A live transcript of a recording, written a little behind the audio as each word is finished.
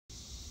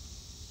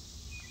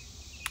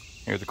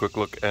Here's a quick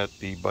look at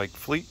the bike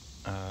fleet.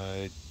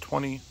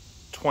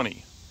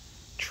 2020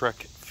 Trek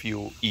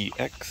Fuel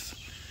EX,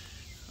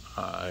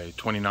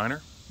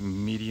 29er,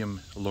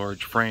 medium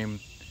large frame.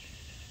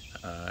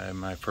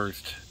 My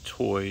first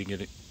toy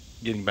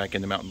getting back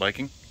into mountain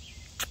biking.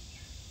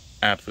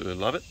 Absolutely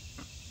love it.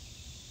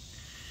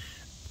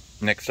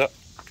 Next up,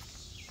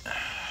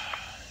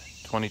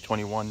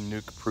 2021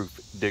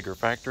 Nukeproof Digger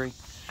Factory.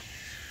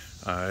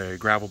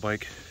 Gravel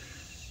bike,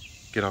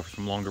 get off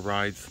some longer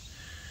rides.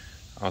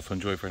 Also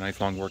enjoy for a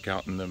nice long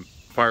workout in the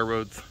fire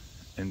roads.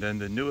 And then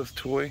the newest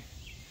toy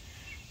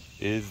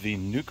is the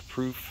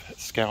Nukeproof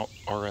Scout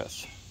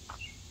RS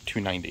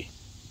 290.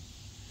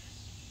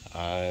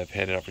 I've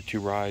had it out for 2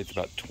 rides,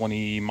 about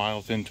 20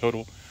 miles in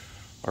total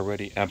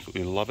already.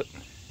 Absolutely love it.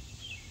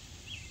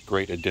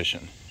 Great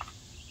addition.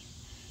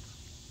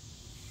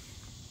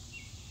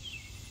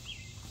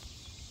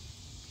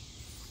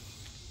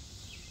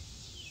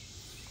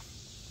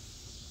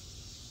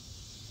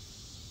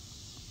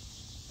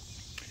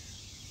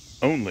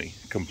 Only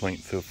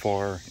complaint so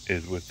far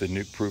is with the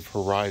Nukeproof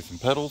Horizon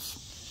pedals.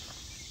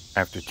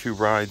 After 2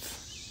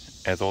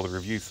 rides, as all the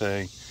reviews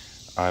say,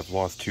 I've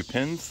lost 2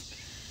 pins.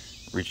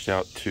 Reached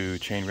out to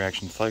Chain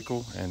Reaction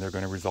Cycle and they're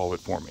going to resolve it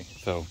for me.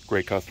 So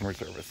great customer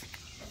service.